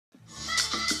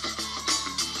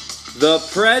The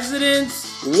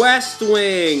President's West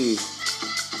Wing.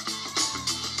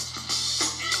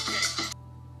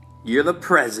 You're the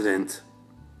president.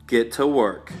 Get to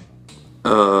work.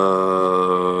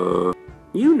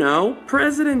 You know,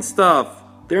 president stuff.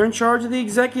 They're in charge of the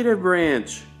executive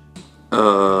branch.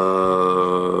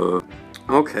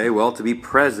 Okay, well, to be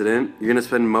president, you're gonna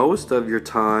spend most of your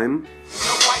time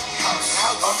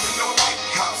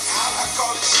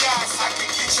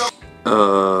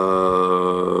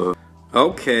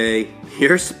okay,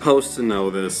 you're supposed to know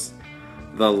this.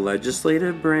 The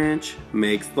legislative branch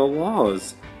makes the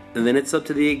laws, and then it's up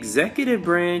to the executive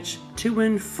branch to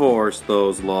enforce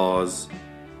those laws.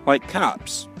 Like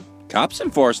cops. Cops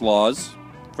enforce laws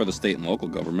for the state and local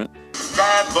government.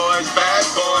 Bad boys,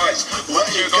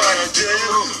 what you gonna do?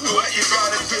 What you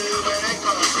gonna do when it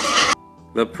comes?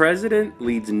 The president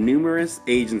leads numerous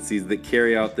agencies that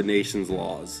carry out the nation's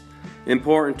laws.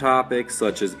 Important topics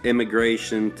such as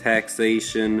immigration,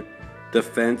 taxation,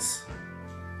 defense.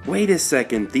 Wait a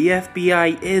second, the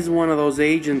FBI is one of those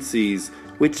agencies,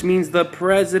 which means the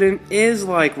president is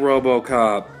like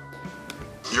RoboCop.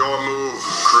 Your move,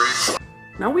 creep.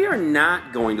 Now, we are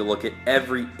not going to look at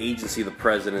every agency the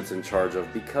president's in charge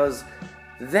of because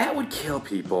that would kill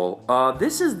people.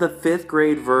 This is the 5th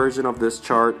grade version of this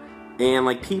chart, and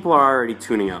like people are already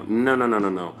tuning out.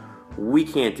 No. We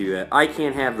can't do that. I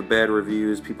can't have the bad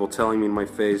reviews, people telling me in my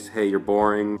face, hey, you're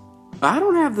boring. I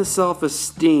don't have the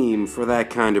self-esteem for that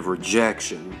kind of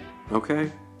rejection, okay?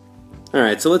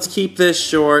 Alright, so let's keep this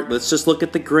short. Let's just look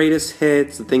at the greatest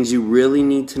hits, the things you really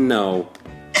need to know.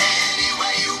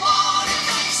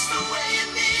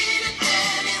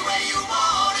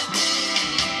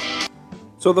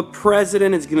 So the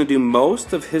president is going to do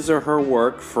most of his or her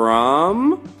work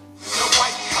from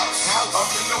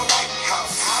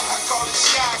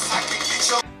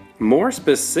more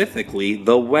specifically,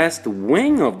 the West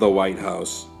Wing of the White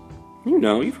House. You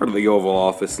know, you've heard of the Oval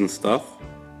Office and stuff.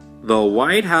 The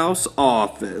White House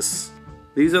office.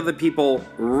 These are the people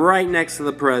right next to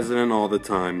the president all the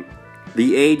time.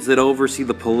 The aides that oversee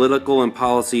the political and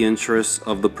policy interests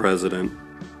of the president.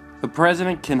 The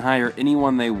president can hire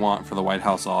anyone they want for the White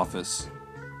House office.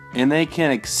 And they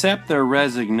can accept their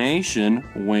resignation,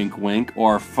 wink wink,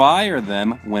 or fire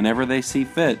them whenever they see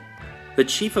fit. The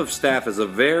Chief of Staff is a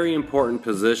very important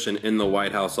position in the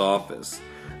White House office.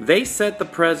 They set the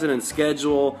president's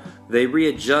schedule, they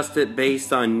readjust it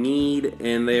based on need,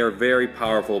 and they are very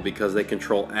powerful because they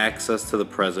control access to the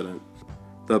president.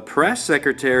 The press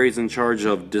secretary is in charge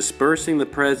of dispersing the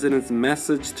president's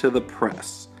message to the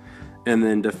press, and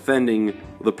then defending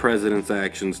the president's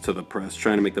actions to the press,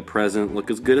 trying to make the president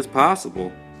look as good as possible.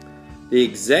 The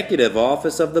Executive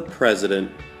Office of the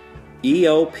President,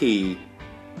 EOP.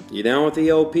 You down with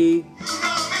EOP?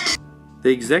 The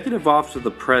Executive Office of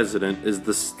the President is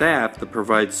the staff that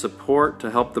provides support to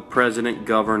help the President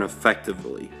govern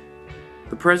effectively.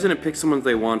 The President picks someone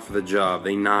they want for the job,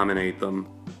 they nominate them.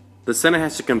 The Senate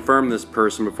has to confirm this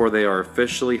person before they are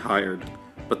officially hired,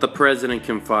 but the President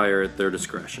can fire at their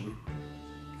discretion.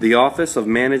 The Office of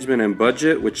Management and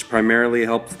Budget, which primarily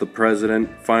helps the President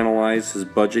finalize his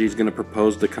budget he's going to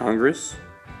propose to Congress.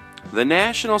 The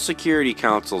National Security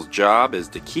Council's job is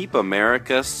to keep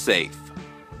America safe.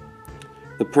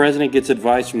 The President gets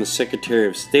advice from the Secretary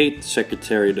of State, the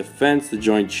Secretary of Defense, the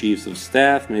Joint Chiefs of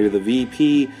Staff, maybe the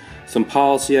VP, some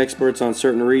policy experts on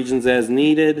certain regions as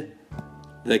needed.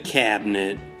 The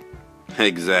Cabinet.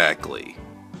 Exactly.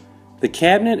 The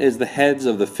Cabinet is the heads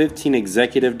of the 15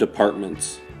 executive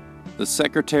departments. The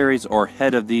secretaries or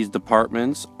head of these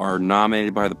departments are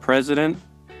nominated by the President,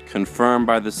 confirmed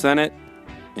by the Senate,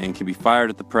 and can be fired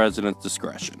at the President's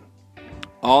discretion.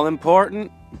 All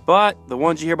important, but the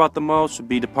ones you hear about the most would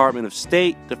be Department of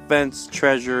State, Defense,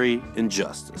 Treasury, and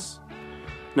Justice.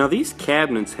 Now these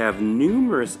cabinets have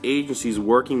numerous agencies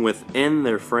working within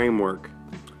their framework.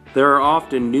 There are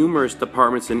often numerous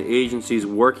departments and agencies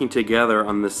working together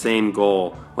on the same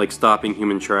goal, like stopping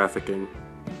human trafficking.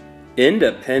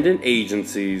 Independent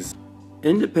agencies.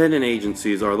 Independent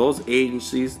agencies are those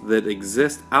agencies that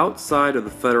exist outside of the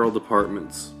federal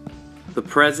departments. The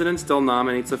President still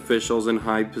nominates officials in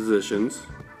high positions,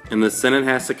 and the Senate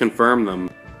has to confirm them.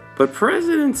 But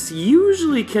presidents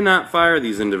usually cannot fire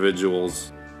these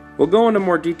individuals. We'll go into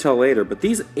more detail later, but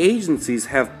these agencies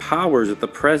have powers that the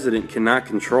President cannot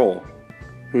control.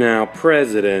 Now,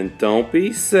 President, don't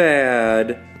be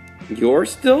sad. You're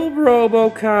still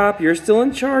RoboCop. You're still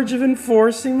in charge of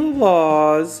enforcing the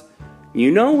laws. You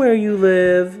know where you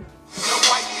live.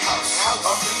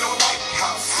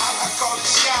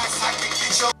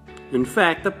 In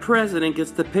fact, the President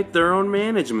gets to pick their own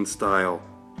management style.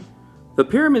 The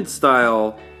pyramid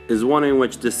style is one in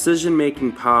which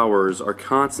decision-making powers are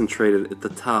concentrated at the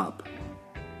top.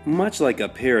 Much like a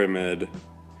pyramid.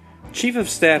 Chief of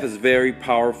Staff is very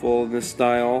powerful in this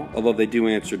style, although they do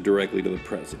answer directly to the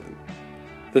President.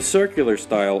 The circular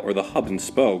style, or the hub and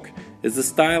spoke, is the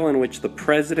style in which the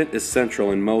President is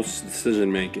central in most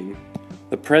decision-making.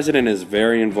 The President is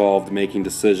very involved making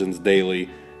decisions daily,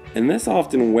 and this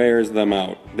often wears them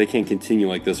out. They can't continue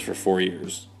like this for 4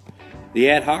 years. The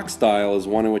ad hoc style is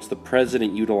one in which the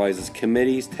President utilizes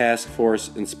committees, task force,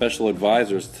 and special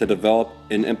advisors to develop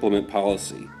and implement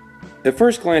policy. At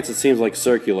first glance it seems like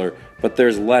circular, but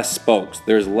there's less spokes.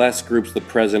 There's less groups the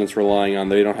President's relying on.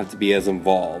 They don't have to be as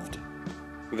involved.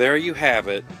 There you have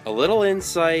it, a little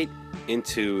insight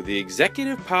into the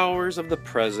executive powers of the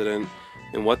President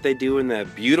and what they do in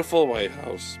that beautiful White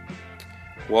House.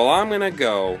 Well, I'm gonna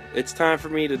go. It's time for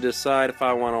me to decide if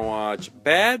I want to watch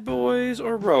Bad Boys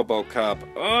or RoboCop.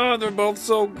 Oh, they're both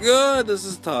so good. This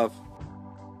is tough.